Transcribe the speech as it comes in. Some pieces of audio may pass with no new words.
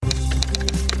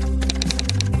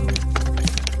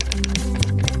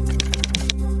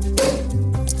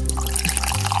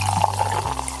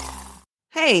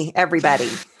Hi, everybody.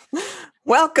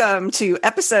 Welcome to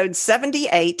episode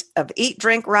 78 of Eat,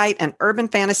 Drink, Write, an Urban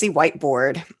Fantasy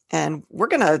Whiteboard. And we're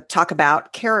going to talk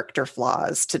about character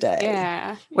flaws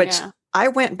today, which I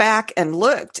went back and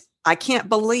looked. I can't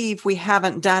believe we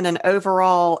haven't done an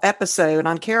overall episode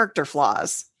on character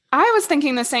flaws. I was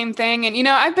thinking the same thing. And,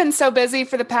 I've been so busy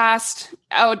for the past,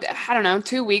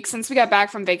 2 weeks since we got back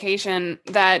from vacation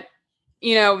that,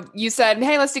 you said,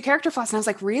 hey, let's do character flaws. And I was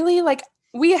like, really? Like,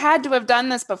 we had to have done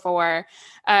this before.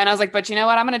 And I was like, but you know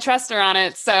what? I'm going to trust her on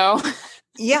it. So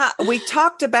yeah, we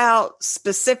talked about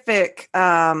specific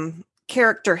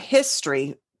character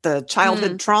history, the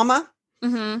childhood trauma.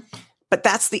 Mm-hmm. But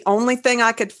that's the only thing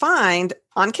I could find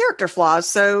on character flaws.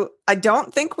 So I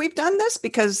don't think we've done this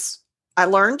because I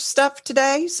learned stuff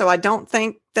today. So I don't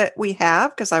think that we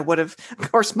have, because I would have,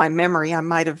 of course, my memory, I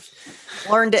might have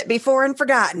learned it before and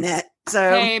forgotten it.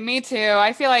 So hey, me too.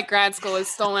 I feel like grad school has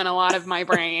stolen a lot of my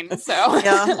brain. So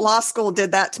yeah, law school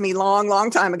did that to me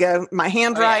long time ago. My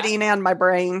handwriting and my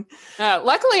brain.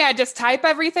 Luckily, I just type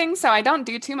everything, so I don't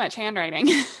do too much handwriting.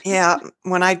 Yeah,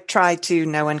 when I try to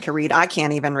know and can read, I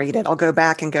can't even read it. I'll go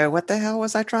back and go, what the hell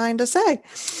was I trying to say?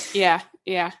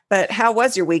 Yeah. But how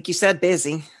was your week? You said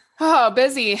busy. Oh,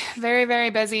 busy. Very, very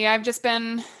busy. I've just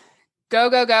been go.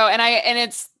 And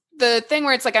it's the thing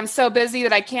where it's like, I'm so busy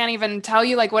that I can't even tell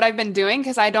you like what I've been doing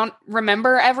because I don't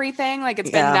remember everything. Like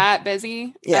it's been that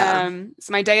busy. Yeah.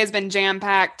 So my day has been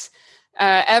jam-packed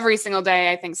every single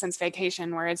day, I think, since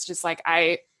vacation, where it's just like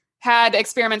I had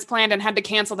experiments planned and had to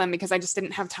cancel them because I just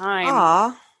didn't have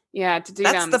time. To do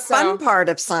them. That's the fun part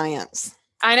of science.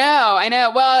 I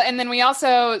know. Well, and then we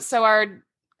also, our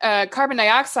carbon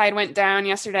dioxide went down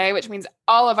yesterday, which means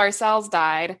all of our cells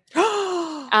died.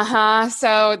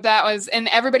 So that was, and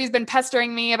everybody's been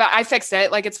pestering me about, I fixed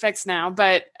it, like it's fixed now,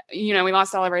 but we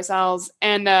lost all of our cells,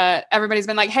 and everybody's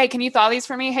been like, hey, can you thaw these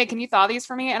for me?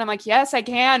 And I'm like, yes, I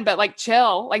can, but like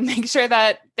chill, like make sure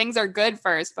that things are good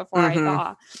first before I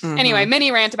thaw. Anyway,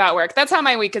 mini rant about work. That's how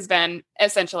my week has been,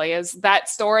 essentially, is that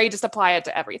story, just apply it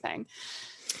to everything.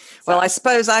 Well, I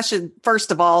suppose I should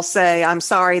first of all say I'm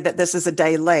sorry that this is a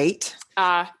day late.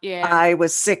 Yeah. I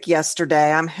was sick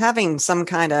yesterday. I'm having some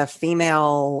kind of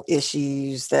female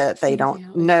issues that they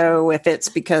don't know if it's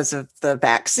because of the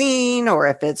vaccine or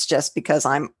if it's just because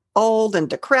I'm old and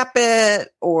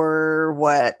decrepit or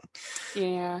what.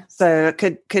 Yeah. So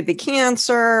it could be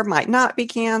cancer, might not be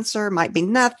cancer, might be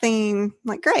nothing.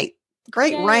 Like great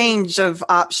range of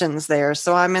options there.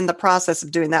 So I'm in the process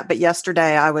of doing that. But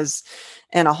yesterday I was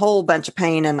in a whole bunch of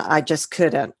pain and I just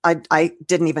couldn't. I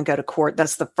didn't even go to court.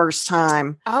 That's the first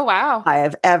time I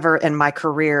have ever in my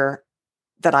career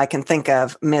that I can think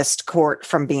of missed court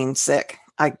from being sick.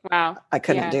 I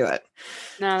couldn't do it.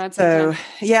 No, that's so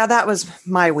that was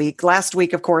my week. Last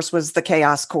week, of course, was the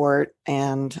chaos court,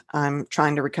 and I'm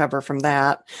trying to recover from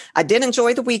that. I did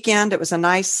enjoy the weekend. It was a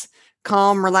nice,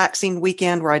 calm, relaxing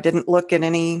weekend where I didn't look at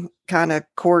any kind of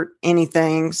court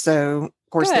anything. So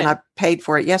of course, then I paid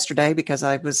for it yesterday because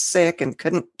I was sick and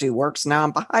couldn't do work. So now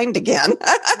I'm behind again.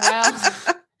 Well,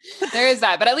 there is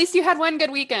that. But at least you had one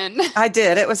good weekend. I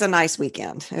did. It was a nice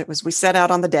weekend. We sat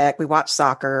out on the deck. We watched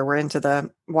soccer. We're into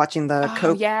watching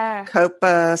the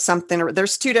Copa something.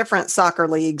 There's two different soccer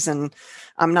leagues and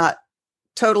I'm not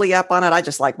totally up on it. I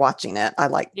just like watching it. I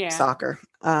like soccer.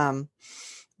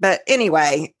 But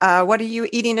anyway, what are you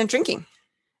eating and drinking?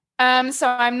 So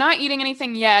I'm not eating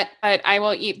anything yet, but I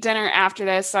will eat dinner after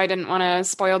this. So I didn't want to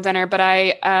spoil dinner, but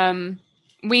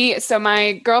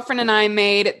my girlfriend and I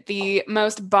made the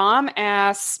most bomb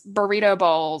ass burrito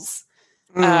bowls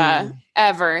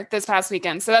ever this past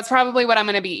weekend. So that's probably what I'm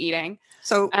going to be eating.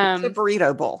 So the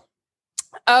burrito bowl.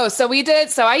 Oh, so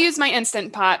I used my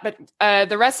Instant Pot, but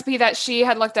the recipe that she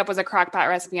had looked up was a crock pot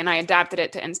recipe and I adapted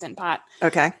it to Instant Pot.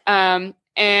 Okay.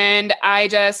 And I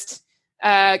just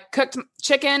cooked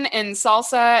chicken in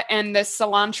salsa and this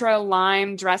cilantro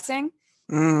lime dressing.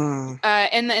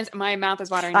 And my mouth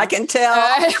is watering now. I can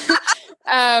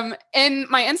tell. In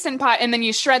my Instant Pot, and then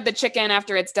you shred the chicken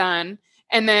after it's done,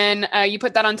 and then you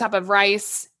put that on top of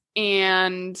rice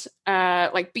and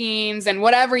like beans and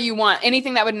whatever you want,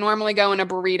 anything that would normally go in a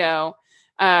burrito.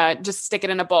 Just stick it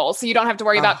in a bowl, so you don't have to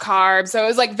worry about carbs. So it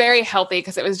was like very healthy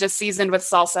because it was just seasoned with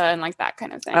salsa and like that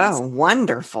kind of thing. Oh,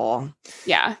 wonderful!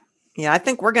 Yeah. Yeah, I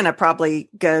think we're going to probably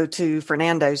go to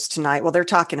Fernando's tonight. Well, they're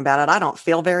talking about it. I don't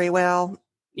feel very well.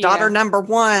 Daughter number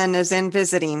 1 is in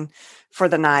visiting for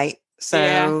the night.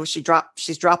 So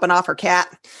she's dropping off her cat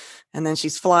And then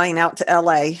she's flying out to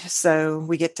LA. So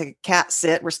we get to cat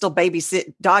sit. We're still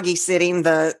doggy sitting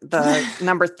the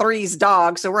number 3's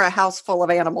dog. So we're a house full of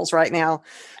animals right now.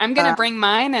 I'm going to bring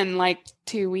mine in like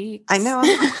 2 weeks. I know.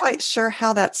 I'm not quite sure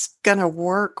how that's going to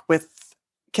work with,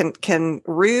 can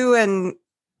Rue and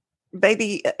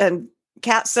baby and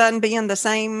cat son be in the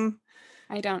same?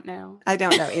 I don't know either.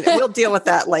 We'll deal with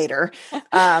that later.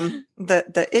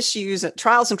 The issues,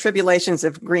 trials and tribulations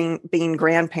of being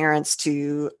grandparents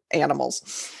to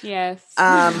animals. Yes.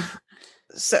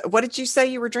 So what did you say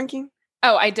you were drinking?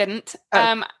 Oh, I didn't.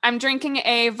 Oh. I'm drinking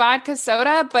a vodka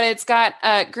soda, but it's got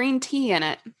green tea in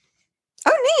it.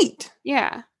 Oh, neat.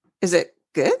 Yeah. Is it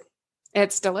good?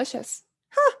 It's delicious.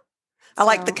 Huh. I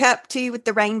like the cup tea with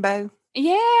the rainbow.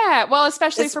 Yeah. Well,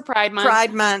 especially for Pride Month.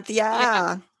 Pride Month.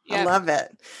 Yeah. Yep. I love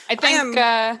it. I think,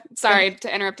 sorry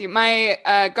to interrupt you.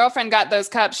 My girlfriend got those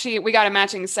cups. We got a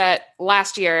matching set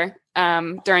last year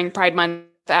during Pride Month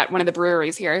at one of the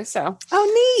breweries here. So,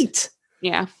 oh, neat.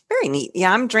 Yeah. Very neat.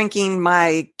 Yeah. I'm drinking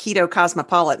my Keto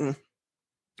Cosmopolitan,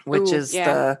 which is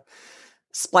the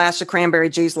splash of cranberry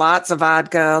juice, lots of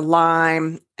vodka,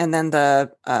 lime, and then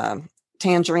the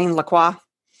tangerine La Croix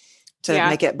to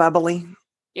make it bubbly.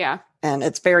 Yeah. And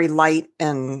it's very light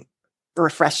and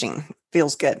refreshing.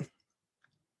 Feels good.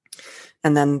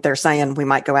 And then they're saying we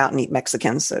might go out and eat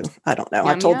Mexican. So I don't know.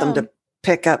 I told them to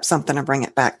pick up something and bring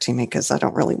it back to me because I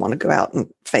don't really want to go out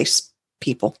and face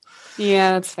people.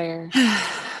 Yeah, that's fair.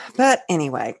 But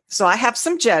anyway, so I have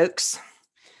some jokes.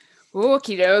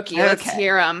 Okie dokie. Okay. Let's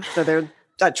hear them. So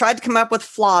I tried to come up with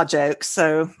flaw jokes.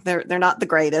 So they're not the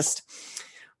greatest.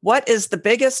 What is the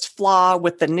biggest flaw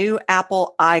with the new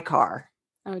Apple iCar?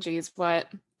 Oh, geez.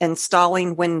 What?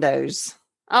 Installing Windows.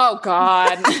 Oh,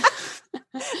 God.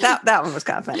 that one was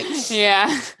kind of funny.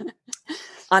 Yeah.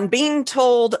 On being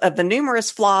told of the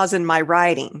numerous flaws in my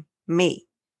writing, me,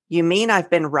 you mean I've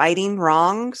been writing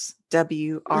wrongs?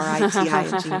 WRITING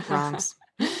wrongs.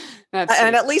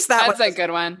 And at least that's a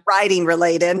good one. Writing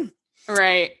related.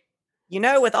 Right. You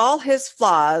know, with all his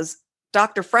flaws,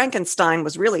 Dr. Frankenstein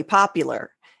was really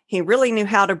popular. He really knew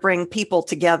how to bring people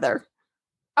together.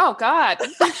 Oh, God.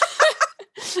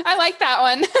 I like that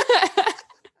one.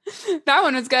 That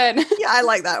one was good. Yeah, I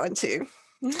like that one too.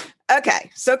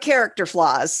 Okay, so character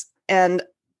flaws. And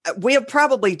we'll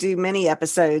probably do many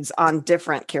episodes on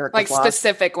different character flaws. Like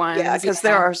specific ones. Yeah, because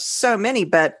there are so many,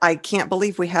 but I can't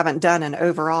believe we haven't done an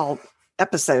overall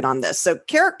episode on this. So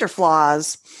character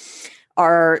flaws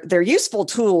they're useful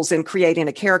tools in creating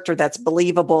a character that's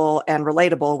believable and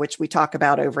relatable, which we talk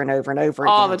about over and over and over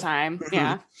all again. The time. Mm-hmm.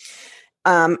 Yeah.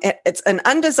 It's an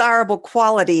undesirable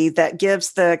quality that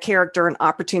gives the character an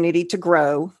opportunity to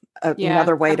grow,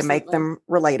 another way to make them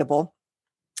relatable.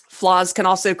 Flaws can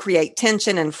also create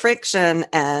tension and friction,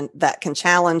 and that can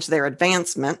challenge their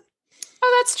advancement.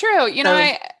 Oh, that's true. You know,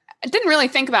 I didn't really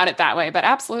think about it that way, but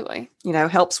absolutely. You know,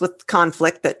 helps with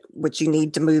conflict which you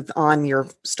need to move on your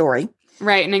story.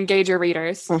 Right, and engage your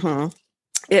readers. Mm-hmm.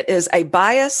 It is a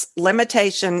bias,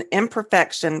 limitation,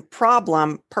 imperfection,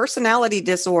 problem, personality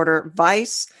disorder,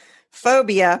 vice,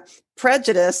 phobia,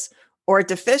 prejudice, or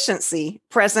deficiency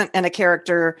present in a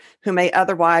character who may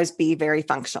otherwise be very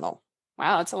functional.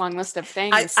 Wow, that's a long list of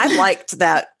things. I liked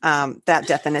that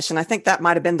definition. I think that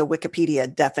might have been the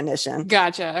Wikipedia definition.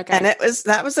 Gotcha. Okay. And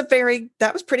that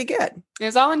was pretty good. It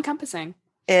was all encompassing.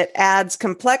 It adds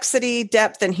complexity,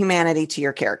 depth, and humanity to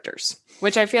your characters.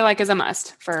 Which I feel like is a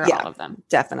must for all of them.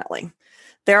 Definitely.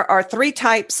 There are 3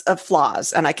 types of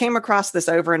flaws, and I came across this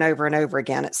over and over and over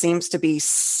again. It seems to be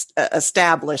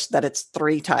established that it's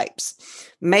 3 types: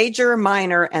 major,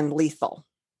 minor, and lethal.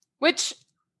 Which,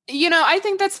 you know, I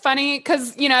think that's funny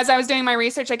because, you know, as I was doing my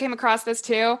research, I came across this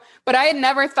too, but I had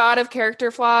never thought of character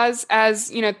flaws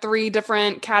as, you know, 3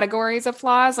 different categories of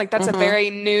flaws. Like that's a very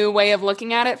new way of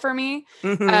looking at it for me.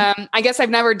 Mm-hmm. I guess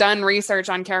I've never done research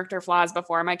on character flaws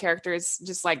before. My characters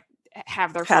just like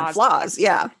have their flaws.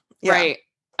 Yeah. Right.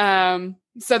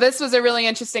 So this was a really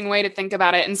interesting way to think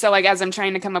about it. And so like, as I'm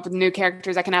trying to come up with new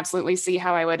characters, I can absolutely see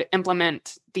how I would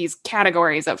implement these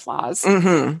categories of flaws.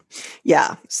 Mm-hmm.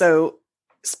 Yeah. So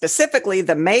specifically,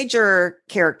 the major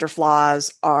character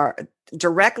flaws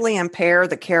directly impair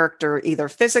the character either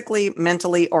physically,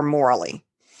 mentally, or morally.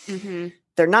 Mm-hmm.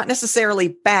 They're not necessarily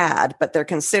bad, but they're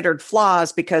considered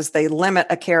flaws because they limit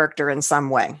a character in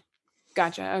some way.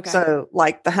 Gotcha. Okay. So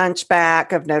like the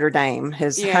Hunchback of Notre Dame,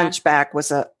 his hunchback was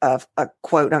a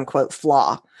quote unquote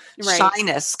flaw. Right.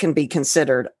 Shyness can be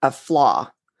considered a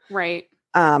flaw. Right.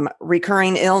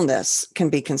 Recurring illness can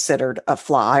be considered a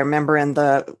flaw. I remember in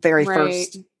the very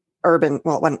first it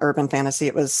wasn't urban fantasy,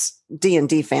 it was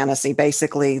D&D fantasy.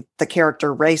 Basically, the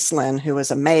character Racelyn, who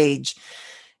was a mage,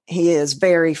 he is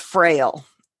very frail,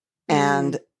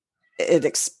 and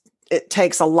it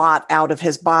takes a lot out of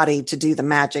his body to do the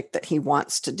magic that he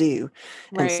wants to do.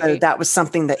 Right. And so that was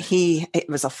something that it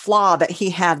was a flaw that he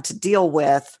had to deal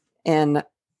with in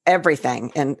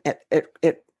everything. And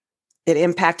it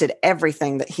impacted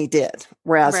everything that he did.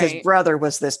 Whereas his brother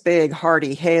was this big,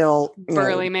 hardy, hale,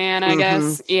 burly man, I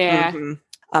guess. Yeah.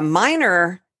 A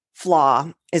minor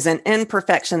flaw is an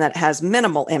imperfection that has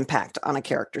minimal impact on a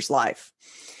character's life.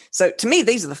 So to me,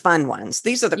 these are the fun ones.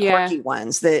 These are the quirky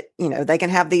ones that, they can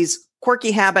have these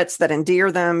quirky habits that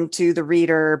endear them to the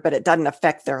reader, but it doesn't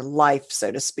affect their life,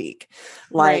 so to speak.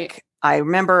 Like I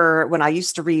remember when I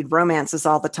used to read romances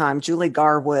all the time, Julie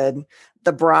Garwood,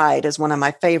 The Bride, is one of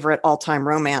my favorite all-time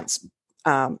romance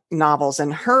novels.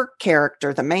 And her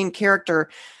character, the main character,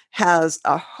 has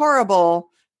a horrible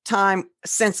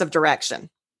sense of direction.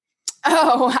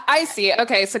 Oh, I see.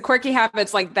 Okay. So quirky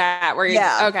habits like that where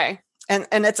okay.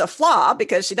 And it's a flaw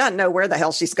because she doesn't know where the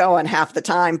hell she's going half the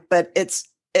time, but it's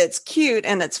cute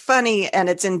and it's funny and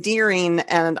it's endearing.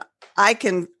 And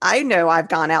I know I've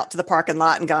gone out to the parking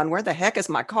lot and gone, where the heck is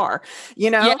my car?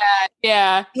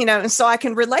 Yeah. And so I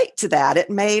can relate to that. It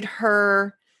made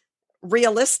her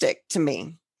realistic to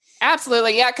me.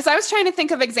 Absolutely. Yeah. Cause I was trying to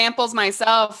think of examples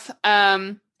myself,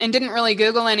 and didn't really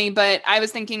Google any, but I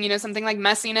was thinking, something like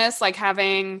messiness, like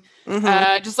having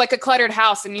just like a cluttered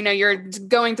house and, you're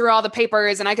going through all the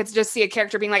papers, and I could just see a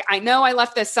character being like, I know I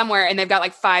left this somewhere, and they've got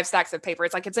like 5 stacks of paper.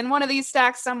 It's like, it's in one of these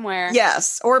stacks somewhere.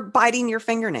 Yes. Or biting your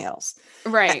fingernails.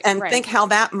 Right. And think how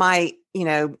that might,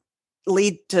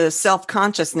 lead to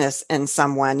self-consciousness in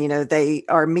someone.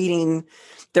 They're being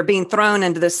thrown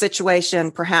into this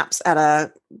situation, perhaps at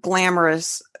a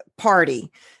glamorous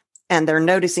party, and they're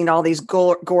noticing all these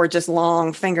gorgeous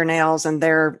long fingernails, and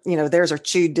theirs are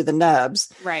chewed to the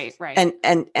nubs. Right. And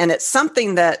it's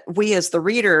something that we as the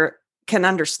reader can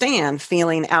understand,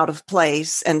 feeling out of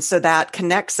place. And so that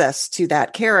connects us to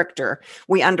that character.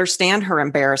 We understand her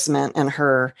embarrassment and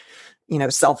her,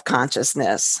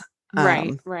 self-consciousness.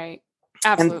 Right.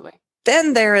 Absolutely.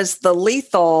 Then there is the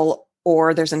lethal,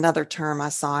 or there's another term I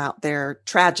saw out there,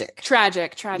 tragic.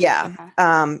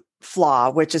 Yeah. Flaw,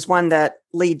 which is one that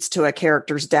leads to a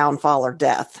character's downfall or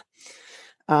death.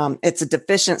 It's a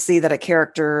deficiency that a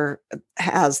character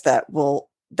has that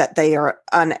they are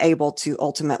unable to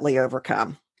ultimately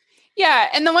overcome. Yeah.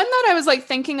 And the one that I was like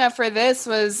thinking of for this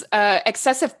was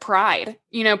excessive pride,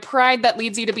 pride that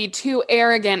leads you to be too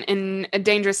arrogant in a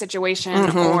dangerous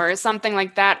situation or something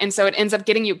like that. And so it ends up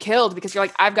getting you killed because you're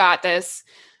like, I've got this.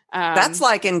 That's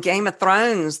like in Game of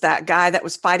Thrones, that guy that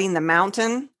was fighting the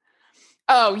mountain.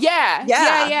 Oh,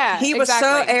 yeah. He was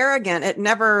so arrogant. It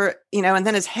never, and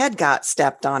then his head got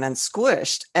stepped on and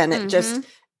squished, and it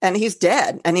and he's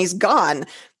dead and he's gone.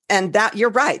 And that, you're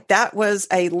right. That was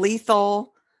a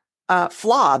lethal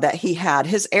flaw that he had.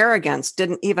 His arrogance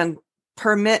didn't even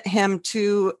permit him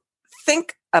to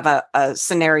think of a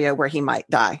scenario where he might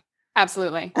die.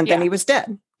 Absolutely. And then he was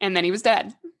dead.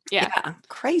 Yeah.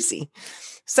 Crazy.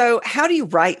 So how do you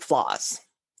write flaws?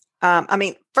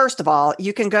 First of all,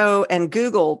 you can go and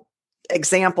Google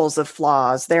examples of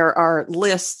flaws. There are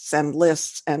lists and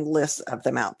lists and lists of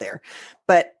them out there.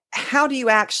 But how do you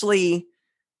actually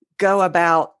go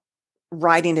about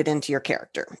writing it into your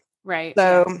character? Right.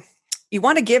 So you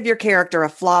want to give your character a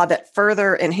flaw that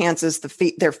further enhances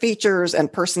their features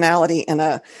and personality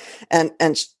and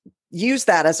use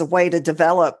that as a way to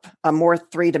develop a more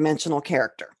three-dimensional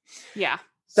character. Yeah.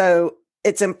 So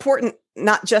it's important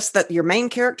not just that your main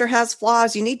character has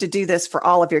flaws. You need to do this for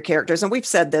all of your characters. And we've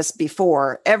said this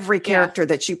before. Every character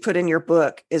that you put in your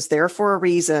book is there for a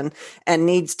reason and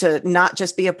needs to not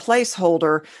just be a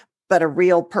placeholder, but a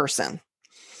real person.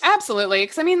 Absolutely.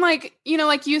 Because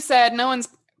like you said, no one's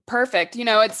perfect.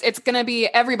 It's going to be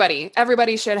everybody.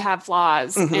 Everybody should have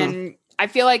flaws. And I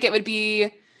feel like it would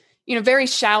be, very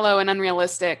shallow and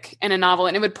unrealistic in a novel.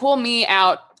 And it would pull me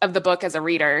out of the book as a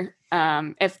reader.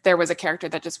 If there was a character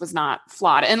that just was not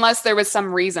flawed, unless there was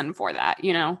some reason for that,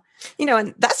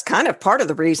 and that's kind of part of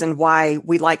the reason why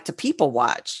we like to people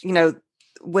watch.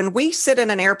 When we sit in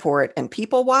an airport and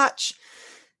people watch,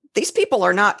 these people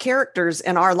are not characters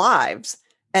in our lives.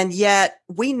 And yet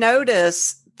we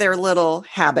notice their little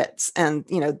habits. And,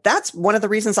 that's one of the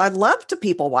reasons I love to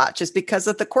people watch, is because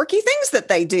of the quirky things that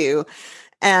they do.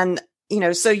 And,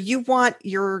 so you want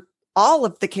all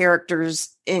of the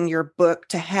characters in your book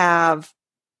to have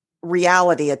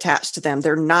reality attached to them.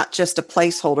 They're not just a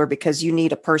placeholder because you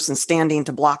need a person standing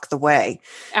to block the way.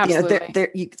 Absolutely.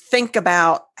 You think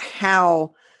about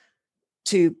how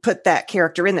to put that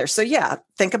character in there. So yeah,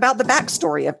 think about the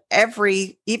backstory of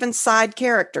every, even side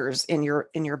characters in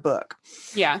your book.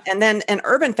 Yeah. And then in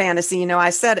urban fantasy, you know,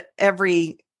 I said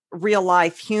every real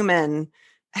life human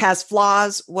has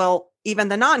flaws. Well, even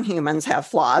the non-humans have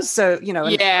flaws. So, you know,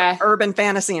 in urban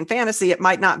fantasy and fantasy, it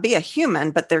might not be a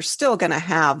human, but they're still going to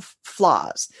have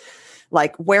flaws.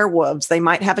 Like werewolves, they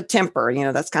might have a temper. You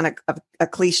know, that's kind of a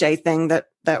cliche thing that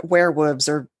werewolves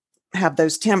have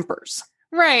those tempers.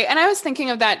 Right. And I was thinking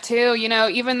of that too, you know,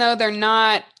 even though they're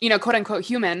not, you know, quote unquote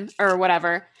human or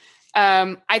whatever,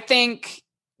 I think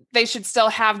they should still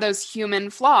have those human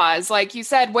flaws. Like you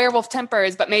said, werewolf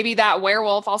tempers, but maybe that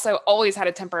werewolf also always had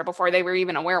a temper before they were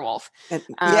even a werewolf.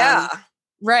 Yeah.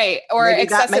 Right. Or maybe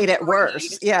that made it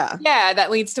worse. Yeah. Yeah.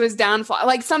 That leads to his downfall.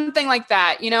 Like something like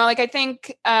that, you know, like I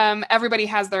think everybody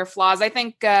has their flaws. I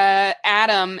think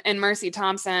Adam in Mercy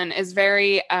Thompson is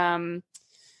very,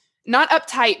 not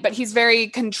uptight, but he's very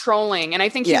controlling. And I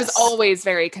think he was always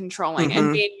very controlling,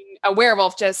 and being a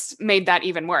werewolf just made that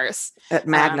even worse. It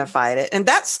magnified it. And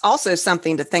that's also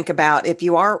something to think about if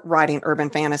you are writing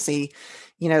urban fantasy.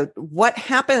 You know, what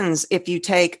happens if you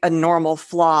take a normal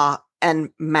flaw and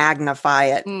magnify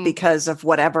it because of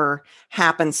whatever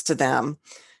happens to them?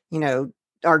 You know,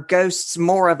 are ghosts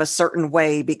more of a certain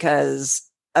way because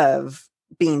of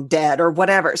being dead or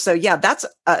whatever? So yeah, that's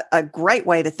a great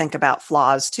way to think about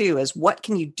flaws too, is what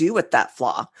can you do with that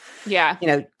flaw? Yeah. You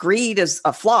know, greed is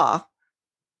a flaw.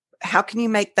 How can you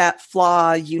make that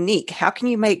flaw unique? How can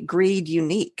you make greed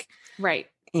unique? Right.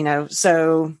 You know,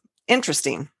 so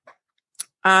interesting.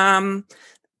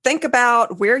 Think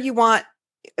about where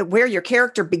your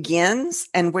character begins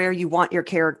and where you want your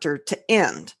character to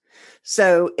end.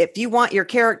 So if you want your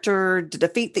character to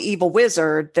defeat the evil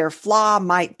wizard, their flaw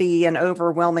might be an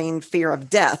overwhelming fear of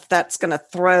death. That's going to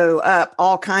throw up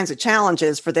all kinds of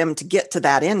challenges for them to get to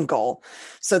that end goal.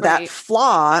 So that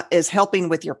flaw is helping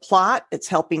with your plot. It's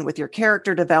helping with your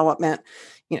character development.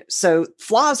 You know, so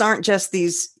flaws aren't just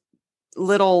these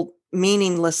little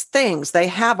meaningless things. They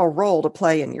have a role to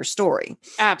play in your story.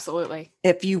 Absolutely.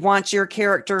 If you want your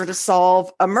character to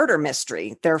solve a murder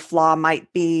mystery, their flaw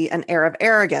might be an air of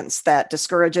arrogance that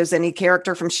discourages any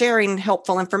character from sharing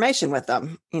helpful information with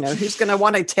them. You know, who's going to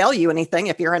want to tell you anything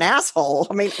if you're an asshole?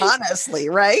 I mean, honestly,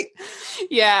 right?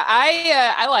 Yeah,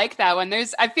 I like that one.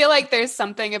 I feel like there's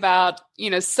something about, you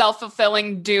know,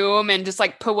 self-fulfilling doom and just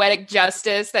like poetic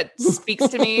justice that speaks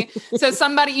to me. So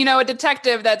somebody, you know, a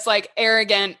detective that's like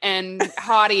arrogant and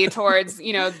haughty towards,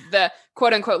 you know, the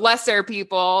quote unquote lesser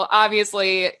people,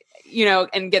 obviously, you know,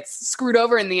 and gets screwed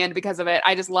over in the end because of it.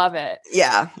 I just love it.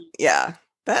 Yeah. Yeah.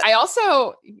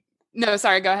 No,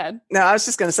 sorry, go ahead. No, I was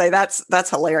just going to say that's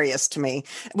hilarious to me,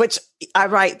 which I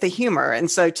write the humor. And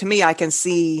so to me, I can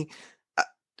see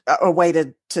a way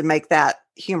to make that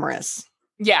humorous.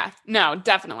 Yeah, no,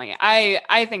 definitely.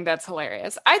 I think that's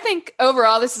hilarious. I think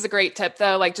overall, this is a great tip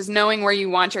though. Like just knowing where you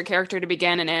want your character to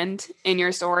begin and end in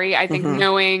your story. I think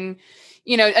knowing,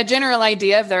 you know, a general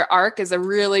idea of their arc is a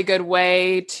really good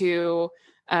way to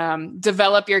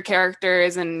develop your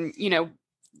characters, and, you know,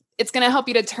 it's going to help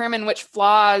you determine which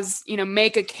flaws, you know,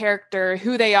 make a character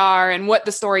who they are and what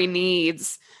the story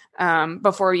needs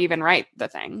before you even write the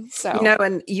thing. So, you know,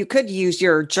 and you could use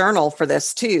your journal for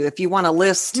this too. If you want to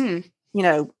list, you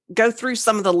know, go through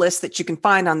some of the lists that you can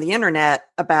find on the internet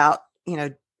about, you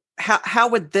know, how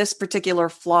would this particular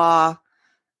flaw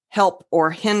help or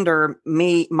hinder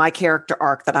my character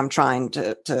arc that I'm trying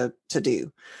to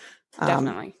do.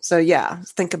 Definitely. So yeah,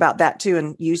 think about that too,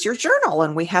 and use your journal.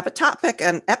 And we have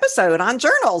an episode on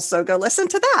journals. So go listen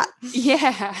to that.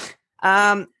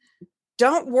 Yeah.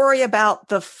 Don't worry about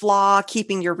the flaw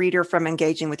keeping your reader from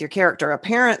engaging with your character.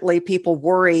 Apparently people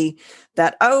worry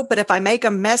that, but if I make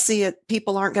him messy,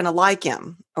 people aren't going to like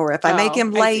him. Or if I make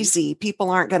him lazy,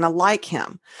 people aren't going to like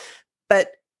him.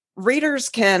 But readers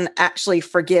can actually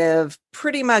forgive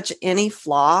pretty much any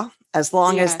flaw as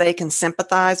long as they can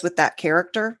sympathize with that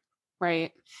character.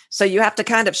 Right. So you have to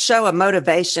kind of show a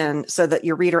motivation so that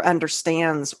your reader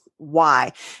understands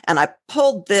why. And I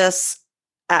pulled this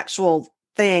actual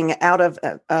thing out of,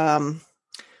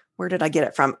 where did I get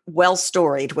it from? Well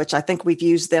Storied, which I think we've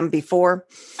used them before.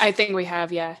 I think we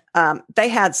have, yeah. They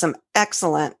had some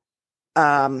excellent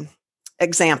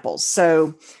examples.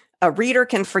 So a reader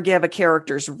can forgive a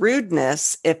character's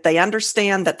rudeness if they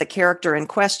understand that the character in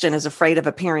question is afraid of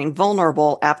appearing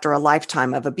vulnerable after a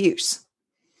lifetime of abuse.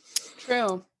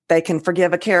 True. They can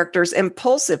forgive a character's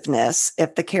impulsiveness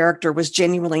if the character was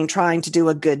genuinely trying to do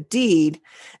a good deed,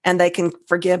 and they can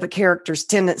forgive a character's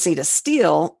tendency to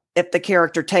steal if the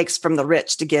character takes from the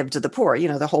rich to give to the poor, you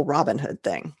know, the whole Robin Hood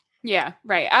thing. Yeah,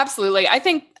 right. Absolutely. I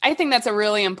think that's a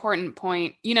really important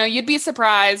point. You'd be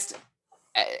surprised,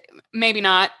 uh, maybe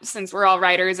not, since we're all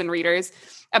writers and readers,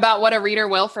 about what a reader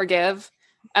will forgive.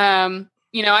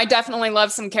 I definitely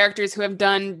love some characters who have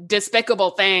done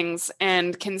despicable things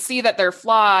and can see that they're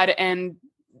flawed and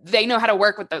they know how to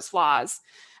work with those flaws.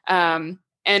 I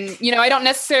don't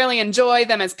necessarily enjoy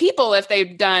them as people if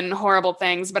they've done horrible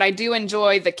things, but I do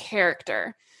enjoy the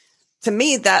character. To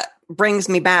me, that brings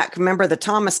me back. Remember the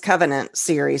Thomas Covenant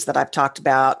series that I've talked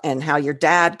about and how your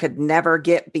dad could never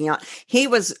get beyond. He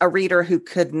was a reader who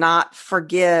could not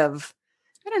forgive.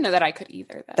 I don't know that I could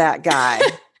either. That guy.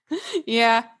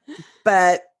 Yeah.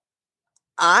 But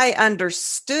I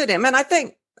understood him. And I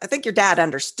think your dad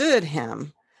understood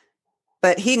him,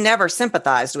 but he never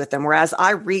sympathized with him. Whereas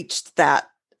I reached that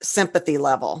sympathy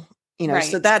level, Right.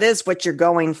 So that is what you're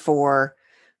going for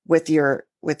with your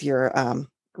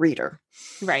reader.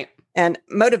 Right. And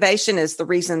motivation is the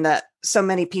reason that so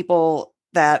many people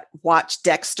that watch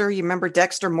Dexter, you remember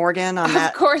Dexter Morgan on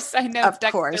that? Of course, I know Of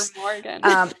Dexter course. Morgan.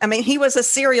 He was a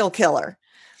serial killer,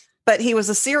 but he was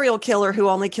a serial killer who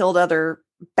only killed other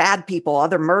bad people,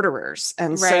 other murderers.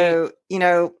 And so,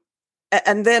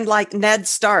 and then like Ned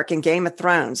Stark in Game of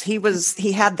Thrones,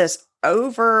 he had this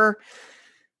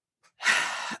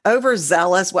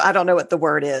overzealous, well, I don't know what the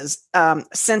word is,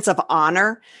 sense of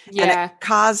honor. Yeah. And it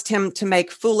caused him to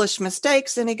make foolish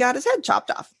mistakes and he got his head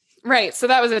chopped off. Right. So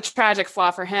that was a tragic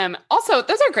flaw for him. Also,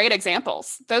 those are great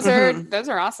examples. Those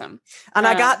are awesome. And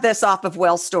I got this off of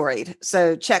Well Storied.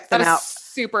 So check them out.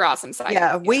 Super awesome site.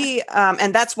 Yeah, we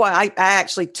and that's why I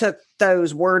actually took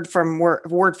those word for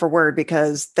word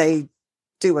because they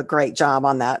do a great job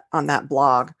on that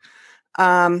blog.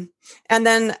 And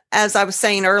then, as I was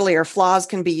saying earlier, flaws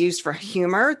can be used for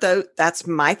humor, though that's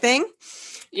my thing.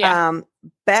 Yeah.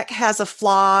 Beck has a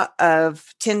flaw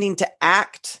of tending to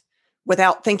act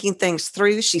without thinking things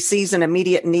through. She sees an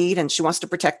immediate need and she wants to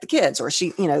protect the kids, or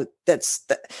she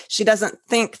doesn't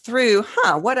think through,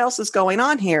 what else is going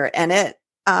on here? And it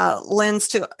lends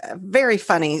to very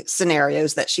funny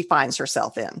scenarios that she finds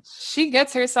herself in. She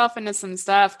gets herself into some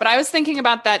stuff, but I was thinking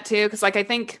about that too. Cause I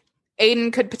think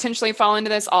Aiden could potentially fall into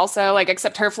this also,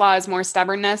 except her flaw is more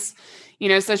stubbornness,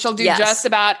 so she'll do just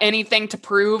about anything to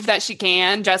prove that she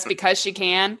can just because she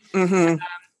can. Mm-hmm.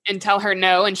 And tell her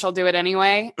no, and she'll do it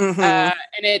anyway. Mm-hmm. And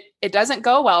it doesn't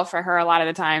go well for her a lot of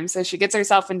the time. So she gets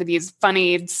herself into these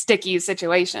funny, sticky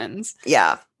situations.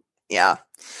 Yeah. Yeah.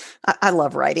 I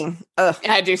love writing. Ugh.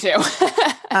 I do too.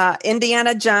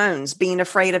 Indiana Jones being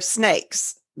afraid of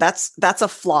snakes. That's a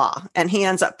flaw. And he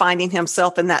ends up finding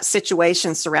himself in that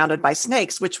situation surrounded by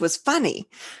snakes, which was funny.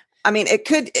 You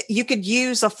could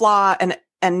use a flaw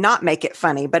and not make it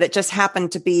funny, but it just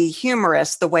happened to be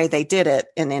humorous the way they did it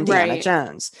in Indiana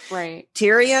Jones. Right.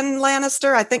 Tyrion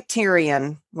Lannister, I think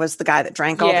Tyrion was the guy that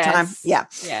drank all the time. Yeah.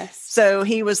 Yes. So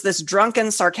he was this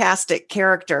drunken, sarcastic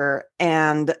character,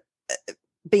 and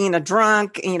being a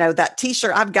drunk, that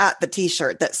t-shirt, I've got the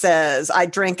t-shirt that says, I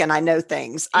drink and I know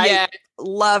things. I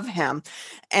love him.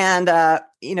 And,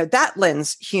 that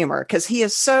lends humor because he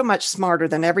is so much smarter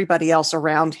than everybody else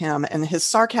around him. And his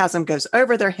sarcasm goes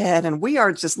over their head and we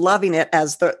are just loving it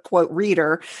as the quote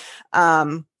reader.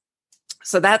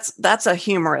 So that's a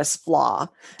humorous flaw.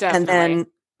 Definitely. And then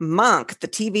Monk, the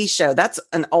TV show, that's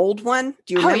an old one.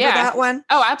 Do you remember that one?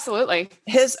 Oh, absolutely.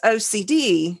 His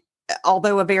OCD,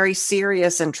 although a very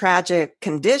serious and tragic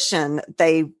condition,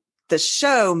 the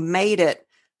show made it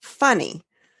funny.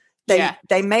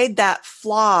 They made that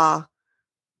flaw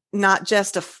not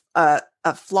just a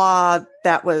flaw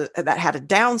that had a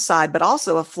downside, but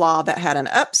also a flaw that had an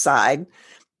upside.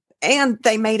 And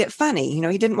they made it funny.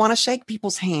 He didn't want to shake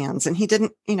people's hands, and he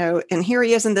didn't, and here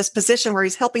he is in this position where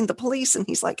he's helping the police, and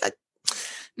he's like, I'm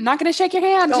not going to shake your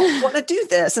hand. I don't want to do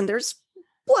this. And there's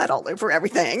blood all over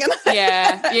everything.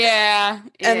 Yeah.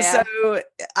 And so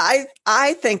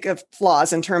I think of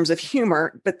flaws in terms of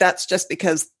humor, but that's just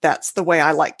because that's the way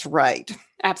I like to write.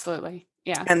 Absolutely.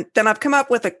 Yeah. And then I've come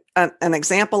up with an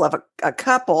example of a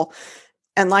couple.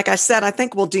 And like I said, I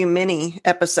think we'll do many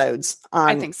episodes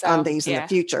on these in the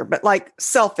future, but like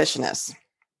selfishness.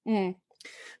 Mm.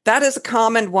 That is a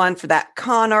common one for that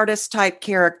con artist type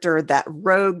character, that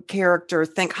rogue character.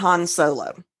 Think Han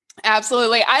Solo.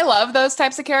 Absolutely. I love those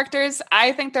types of characters.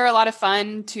 I think they're a lot of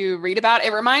fun to read about.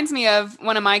 It reminds me of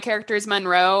one of my characters,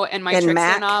 Monroe, in my Trickster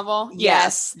Mac novel.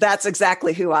 Yes, that's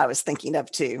exactly who I was thinking of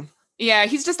too. Yeah,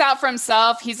 he's just out for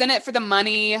himself. He's in it for the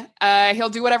money. He'll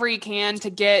do whatever he can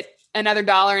to get another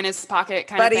dollar in his pocket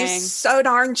kind of thing. But he's so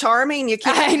darn charming. You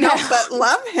can't help but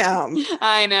love him.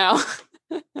 I know.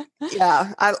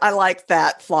 Yeah, I like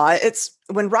that flaw. It's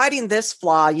when writing this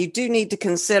flaw, you do need to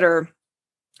consider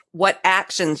what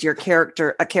actions a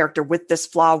character with this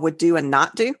flaw would do and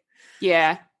not do.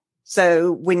 Yeah.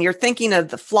 So when you're thinking of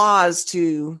the flaws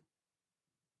to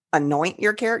anoint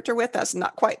your character with, that's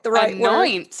not quite the right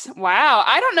word. Wow.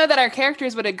 I don't know that our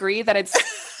characters would agree that it's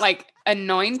like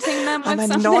anointing them with I'm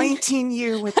something. anointing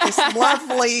you with this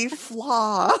lovely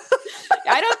flaw.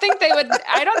 I don't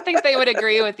think they would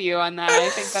agree with you on that. I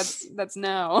think that's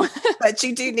no. But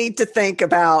you do need to think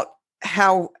about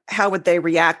how would they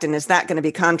react, and is that going to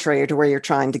be contrary to where you're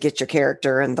trying to get your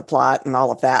character and the plot and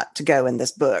all of that to go in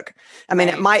this book? I mean,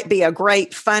 It might be a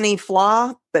great funny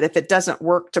flaw, but if it doesn't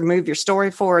work to move your story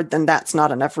forward, then that's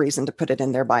not enough reason to put it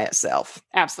in there by itself.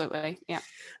 Absolutely. Yeah.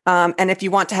 And if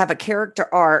you want to have a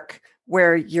character arc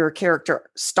where your character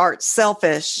starts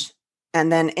selfish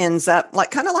and then ends up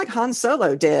kind of like Han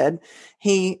Solo did,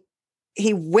 he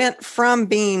went from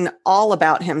being all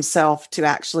about himself to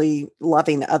actually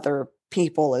loving other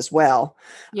people as well.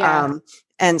 Yeah.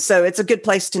 And so it's a good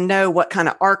place to know what kind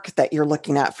of arc that you're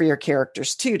looking at for your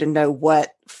characters too, to know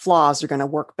what flaws are going to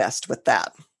work best with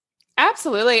that.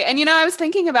 Absolutely. And, I was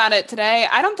thinking about it today.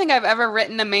 I don't think I've ever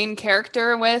written a main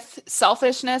character with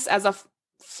selfishness as a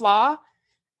flaw.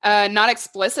 Not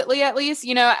explicitly, at least.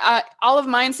 All of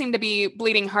mine seem to be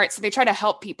bleeding hearts, so they try to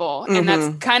help people, and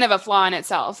that's kind of a flaw in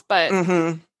itself. But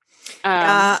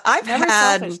I've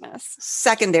had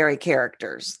secondary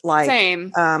characters like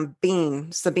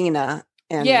Bean, Sabina,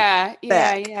 and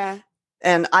Beck.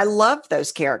 And I love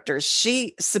those characters.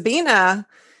 Sabina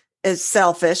is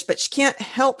selfish, but she can't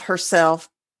help herself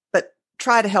but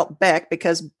try to help Beck,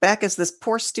 because Beck is this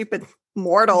poor, stupid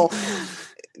mortal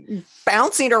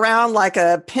bouncing around like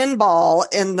a pinball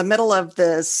in the middle of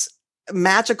this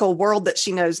magical world that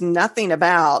she knows nothing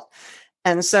about.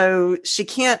 And so she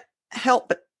can't help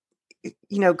but,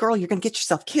 girl, you're going to get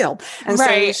yourself killed. And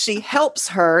so she helps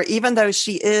her, even though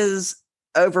she is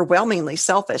overwhelmingly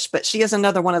selfish, but she is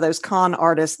another one of those con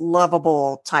artist,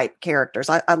 lovable type characters.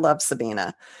 I love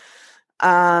Sabina.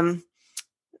 The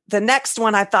next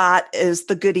one I thought is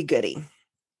the goody goody.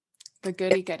 The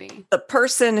goody goody. The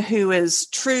person who is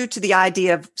true to the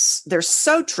idea of, they're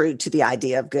so true to the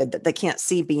idea of good that they can't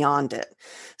see beyond it.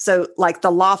 So like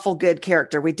the lawful good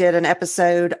character, we did an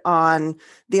episode on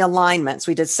the alignments.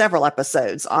 We did several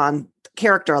episodes on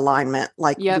character alignment,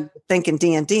 like you think in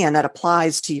D&D, and that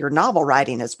applies to your novel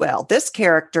writing as well. This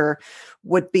character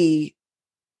would be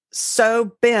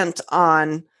so bent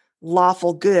on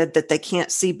lawful good that they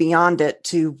can't see beyond it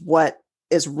to what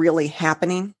is really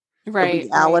happening. The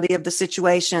reality of the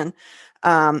situation.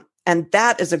 And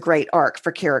that is a great arc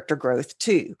for character growth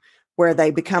too, where they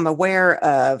become aware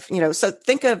of, so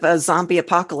think of a zombie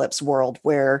apocalypse world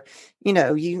where,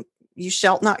 you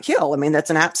shall not kill. I mean,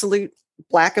 that's an absolute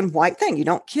black and white thing. You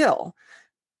don't kill.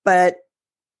 But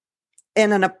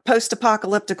in a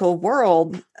post-apocalyptical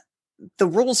world, the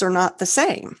rules are not the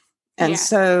same. And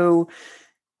so,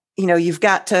 you've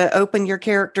got to open your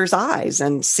character's eyes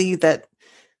and see that,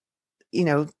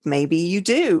 maybe you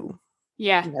do.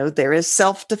 Yeah. There is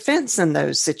self-defense in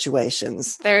those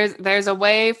situations. There's a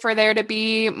way for there to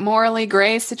be morally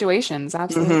gray situations.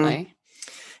 Absolutely. Mm-hmm.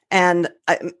 And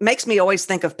it makes me always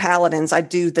think of paladins. I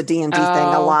do the D&D thing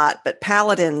a lot, but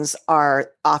paladins are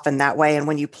often that way. And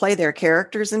when you play their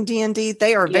characters in D&D,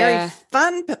 they are very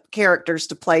fun characters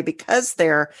to play because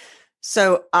they're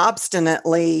so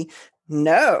obstinately,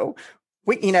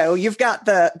 you've got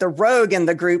the rogue in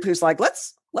the group who's like,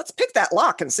 let's pick that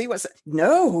lock and see what's.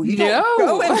 No, you don't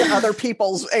go into other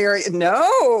people's area.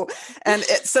 No. And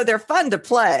so they're fun to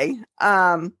play.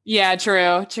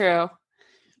 True.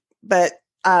 But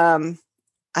I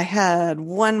had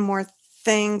one more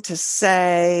thing to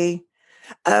say.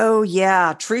 Oh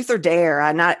yeah. Truth or Dare.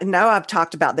 I know I've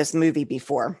talked about this movie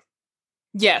before.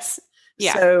 Yes.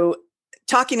 Yeah. So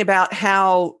talking about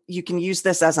how you can use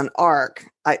this as an arc.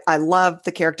 I love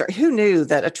the character. Who knew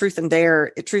that a Truth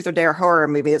or Dare horror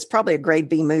movie, it's probably a grade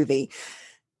B movie,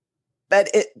 but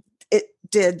it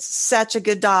did such a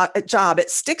good job. It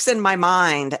sticks in my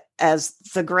mind as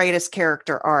the greatest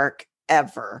character arc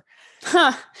ever.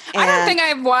 Huh. I don't think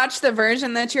I've watched the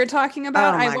version that you're talking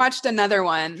about. I watched another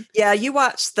one. Yeah, you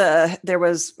watched there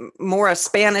was more a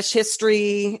Spanish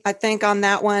history, I think, on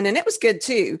that one. And it was good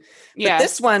too. But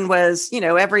this one was,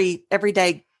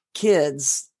 everyday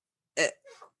kids.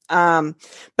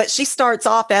 But she starts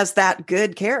off as that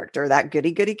good character, that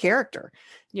goody character.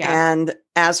 Yeah. And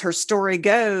as her story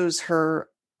goes, her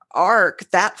arc,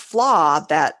 that flaw,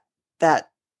 that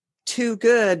too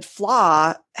good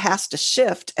flaw has to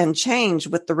shift and change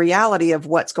with the reality of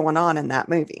what's going on in that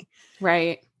movie.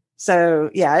 Right. So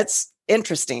yeah, it's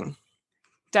interesting.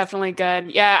 Definitely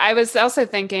good. Yeah. I was also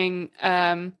thinking,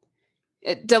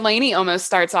 Delaney almost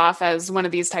starts off as one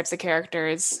of these types of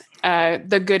characters,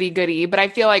 the goody, but I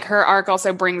feel like her arc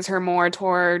also brings her more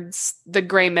towards the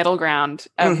gray middle ground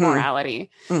of morality.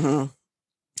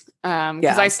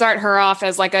 Because I start her off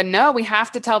as like no, we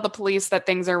have to tell the police that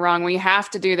things are wrong. We have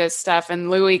to do this stuff.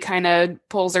 And Louis kind of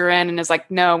pulls her in and is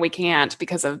like, no, we can't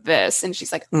because of this. And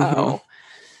she's like, oh.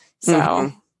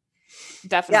 So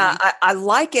definitely. Yeah, I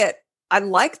like it. I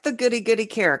like the goody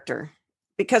character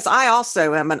because I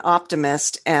also am an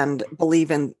optimist and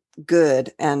believe in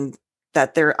good and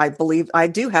that I believe I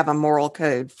do have a moral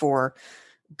code for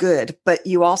good. But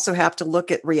you also have to look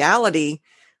at reality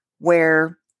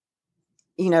where,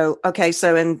 okay,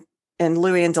 so in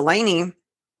Louis and Delaney,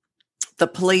 the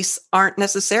police aren't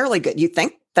necessarily good. You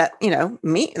think that,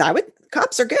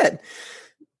 cops are good.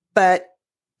 But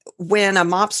when a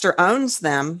mobster owns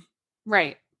them,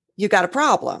 right, you got a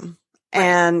problem. Right.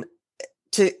 And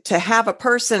to have a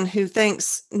person who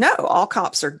thinks, no, all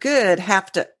cops are good,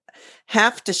 have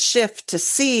to shift to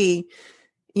see,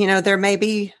 there may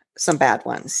be some bad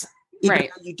ones. Even right.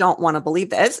 though you don't want to believe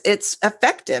that. It's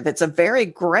effective. It's a very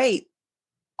great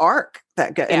arc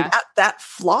that goes, and that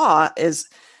flaw is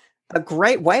a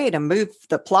great way to move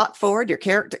the plot forward, your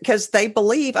character, because they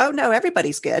believe, oh no,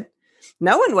 everybody's good.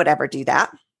 No one would ever do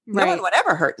that. Right. No one would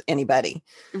ever hurt anybody.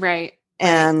 Right.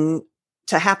 And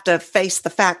to have to face the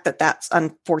fact that that's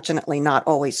unfortunately not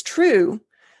always true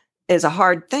is a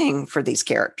hard thing for these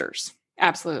characters.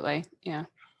 Absolutely. Yeah.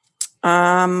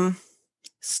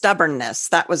 Stubbornness.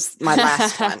 That was my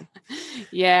last one.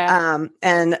 Yeah.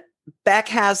 And Beck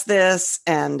has this,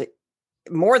 and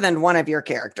more than one of your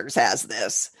characters has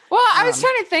this. Well, I was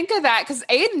trying to think of that because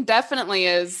Aiden definitely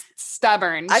is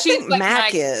stubborn. I think like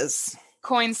Mac is.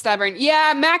 Coin stubborn.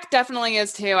 Yeah, Mac definitely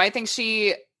is too. I think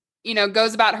she,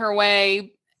 goes about her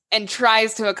way and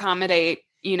tries to accommodate,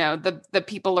 the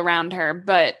people around her,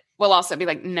 but will also be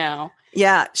like, no.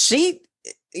 Yeah, she,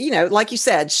 like you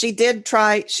said, she's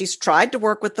tried to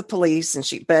work with the police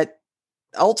but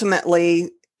ultimately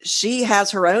she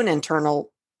has her own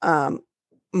internal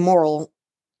moral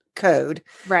code.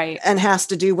 Right. And has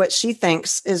to do what she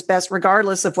thinks is best,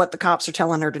 regardless of what the cops are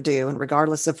telling her to do and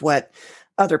regardless of what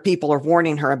other people are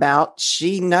warning her about.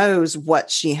 She knows what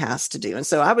she has to do. And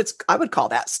so I would call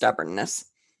that stubbornness.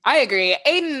 I agree.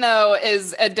 Aiden, though,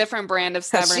 is a different brand of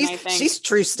stubborn, I think. She's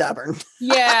true stubborn.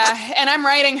 Yeah. And I'm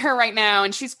writing her right now,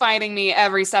 and she's fighting me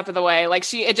every step of the way. Like,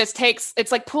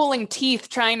 it's like pulling teeth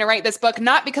trying to write this book,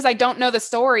 not because I don't know the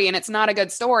story and it's not a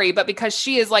good story, but because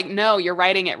she is like, no, you're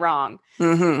writing it wrong.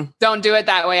 Mm-hmm. Don't do it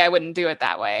that way. I wouldn't do it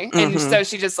that way. Mm-hmm. And so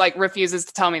she just like refuses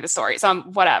to tell me the story. So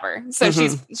I'm whatever. So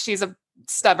she's a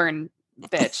stubborn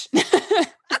bitch.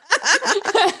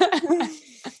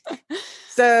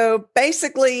 So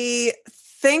basically,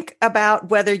 think about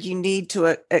whether you need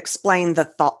to explain the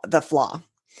flaw. The thaw.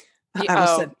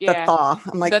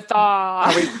 I'm like, the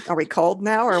thaw. Are we cold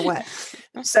now or what?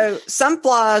 So some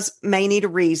flaws may need a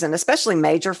reason, especially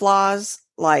major flaws.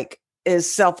 Like,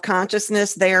 is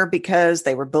self-consciousness there because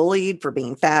they were bullied for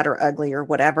being fat or ugly or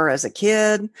whatever as a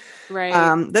kid?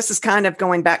 Right. This is kind of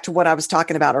going back to what I was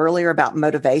talking about earlier about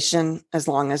motivation, as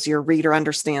long as your reader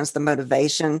understands the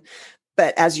motivation.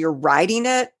 But as you're writing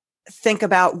it, think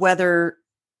about whether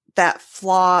that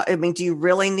flaw, do you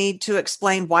really need to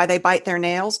explain why they bite their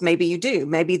nails? Maybe you do.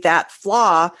 Maybe that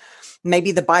flaw,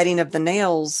 maybe the biting of the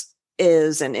nails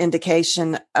is an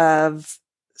indication of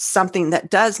something that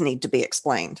does need to be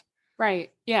explained.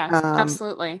 Right. Yeah,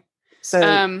 absolutely. So,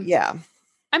 yeah.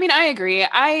 I agree.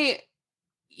 I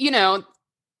don't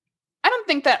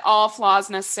think that all flaws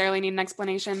necessarily need an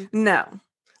explanation. No.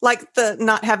 Like the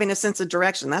not having a sense of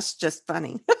direction. That's just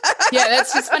funny. Yeah,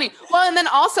 that's just funny. Well, and then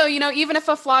also, even if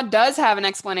a flaw does have an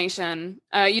explanation,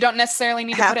 you don't necessarily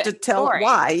need to tell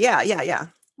why. Yeah.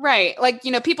 Right. Like,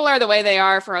 people are the way they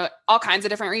are for all kinds of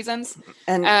different reasons.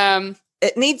 And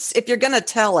it needs, if you're going to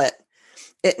tell it,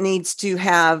 you need to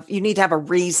have a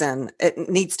reason. It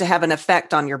needs to have an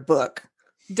effect on your book.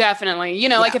 Definitely.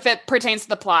 Like if it pertains to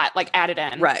the plot, like add it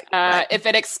in. Right. If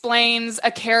it explains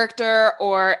a character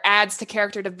or adds to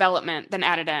character development, then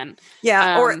add it in.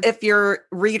 Yeah. Or if your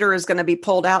reader is going to be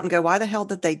pulled out and go, why the hell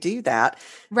did they do that?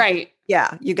 Right.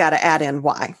 Yeah. You got to add in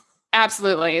why.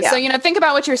 Absolutely. Yeah. So, think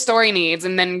about what your story needs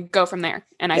and then go from there.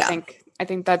 And I think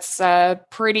that's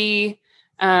pretty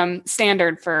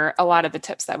standard for a lot of the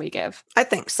tips that we give. I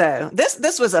think so.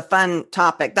 This was a fun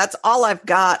topic. That's all I've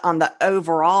got on the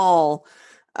overall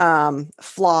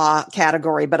flaw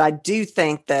category, but I do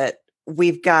think that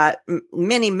we've got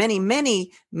many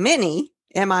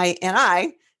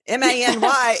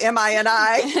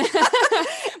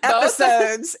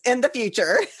episodes in the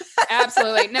future.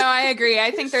 Absolutely. No, I agree.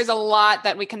 I think there's a lot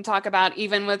that we can talk about,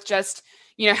 even with just,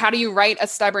 how do you write a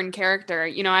stubborn character?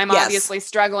 I'm obviously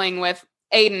struggling with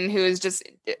Aiden, who is just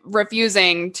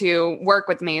refusing to work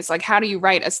with me. It's like, how do you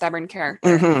write a stubborn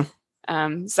character?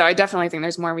 Mm-hmm. So I definitely think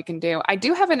there's more we can do. I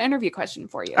do have an interview question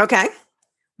for you. Okay.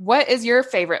 What is your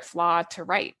favorite flaw to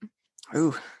write?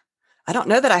 Ooh, I don't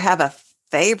know that I have a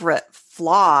favorite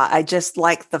flaw. I just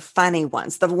like the funny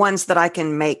ones, the ones that I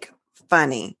can make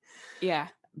funny. Yeah.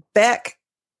 Beck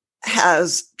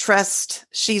has trust.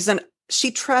 She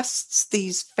trusts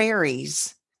these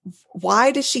fairies.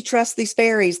 Why does she trust these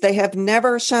fairies? They have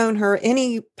never shown her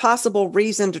any possible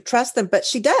reason to trust them, but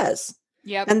she does.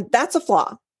 Yep. And that's a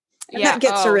flaw. And that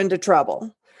gets her into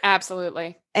trouble.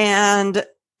 Absolutely. And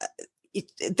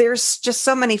there's just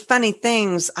so many funny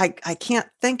things. I can't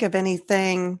think of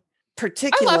anything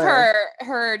particular. I love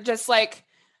her just like,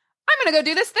 I'm going to go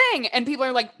do this thing. And people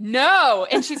are like, no.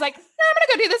 And she's like, no, I'm going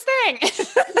to go do this thing.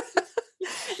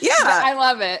 Yeah. But I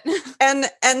love it.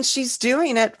 And she's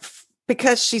doing it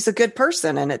because she's a good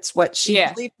person and it's what she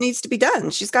believes needs to be done.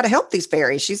 She's got to help these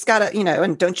fairies. She's got to,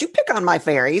 and don't you pick on my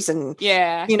fairies, and,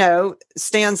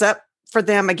 stands up for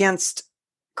them against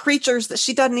creatures that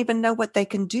she doesn't even know what they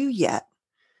can do yet.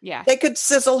 Yeah. They could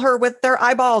sizzle her with their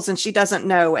eyeballs and she doesn't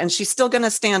know. And she's still going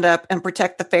to stand up and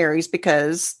protect the fairies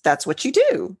because that's what you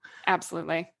do.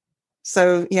 Absolutely.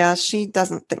 So, yeah, she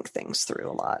doesn't think things through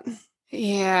a lot.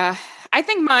 Yeah. I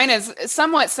think mine is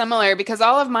somewhat similar because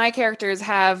all of my characters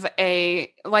have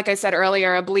like I said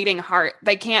earlier, a bleeding heart.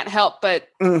 They can't help but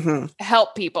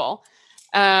help people.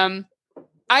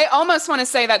 I almost want to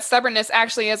say that stubbornness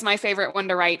actually is my favorite one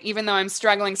to write, even though I'm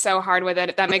struggling so hard with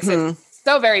it. That makes it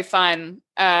so very fun.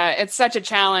 It's such a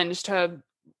challenge to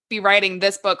be writing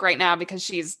this book right now because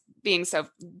she's being so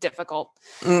difficult.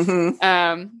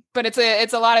 But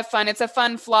it's a lot of fun. It's a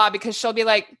fun flaw because she'll be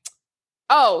like,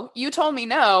 oh, you told me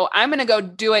no. I'm going to go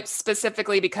do it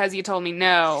specifically because you told me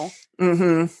no.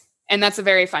 And that's a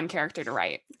very fun character to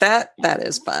write. That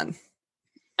is fun.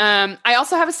 I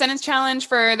also have a sentence challenge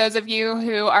for those of you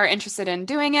who are interested in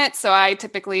doing it. So I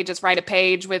typically just write a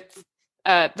page with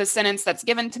the sentence that's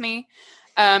given to me.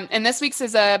 And this week's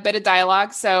is a bit of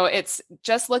dialogue. So it's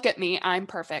just look at me. I'm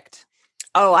perfect.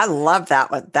 Oh, I love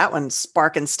that one. That one's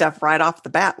sparking stuff right off the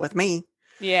bat with me.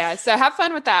 Yeah. So have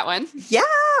fun with that one. Yeah.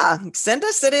 Send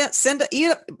us it in,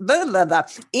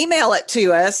 email it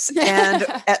to us. And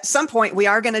at some point we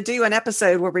are going to do an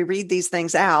episode where we read these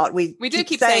things out. We do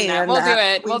keep saying that. We'll do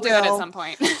it. We'll do it at some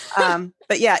point.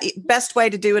 But yeah, best way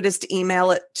to do it is to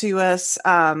email it to us.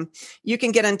 You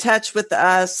can get in touch with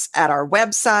us at our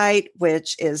website,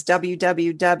 which is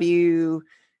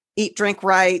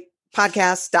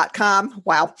www.eatdrinkrightpodcast.com.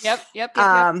 Wow. Yep.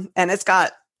 And it's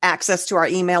got access to our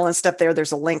email and stuff there.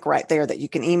 There's a link right there that you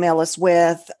can email us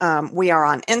with. We are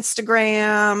on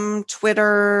Instagram,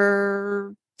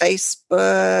 Twitter,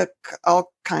 Facebook,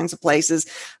 all kinds of places.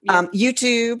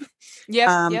 YouTube.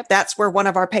 Yep. That's where one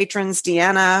of our patrons,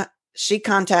 Deanna, she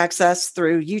contacts us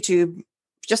through YouTube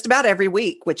just about every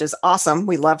week, which is awesome.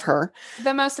 We love her.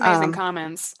 The most amazing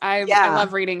comments. I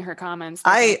love reading her comments.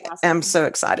 I am so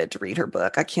excited to read her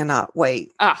book. I cannot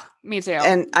wait. Oh, me too.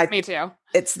 Me too.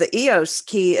 It's the EOS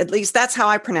key. At least that's how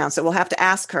I pronounce it. We'll have to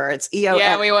ask her. It's EOS.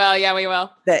 Yeah, we will.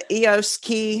 The EOS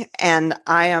key. And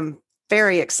I am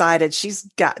very excited. She's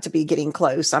got to be getting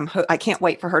close. I can't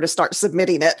wait for her to start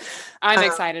submitting it. I'm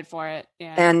excited for it.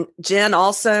 Yeah. And Jen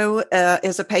also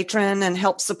is a patron and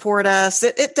helps support us.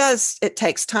 It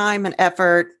takes time and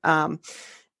effort.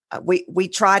 We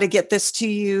try to get this to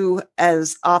you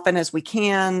as often as we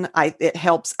can. It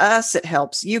helps us. It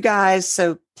helps you guys.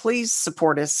 So please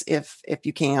support us if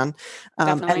you can.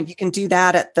 And you can do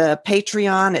that at the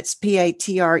Patreon. It's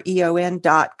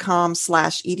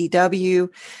patreon.com/EDW.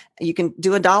 You can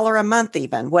do $1 a month,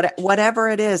 even whatever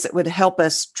it is. It would help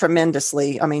us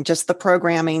tremendously. I mean, just the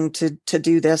programming to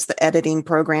do this, the editing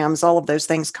programs, all of those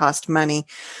things cost money.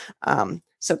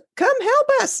 So come help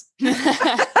us.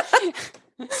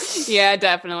 Yeah,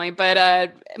 definitely.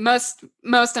 But most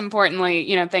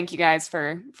importantly, thank you guys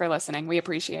for listening. We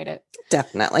appreciate it.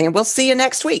 Definitely. And we'll see you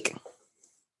next week.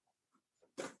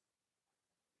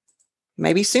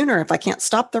 Maybe sooner if I can't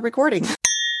stop the recording.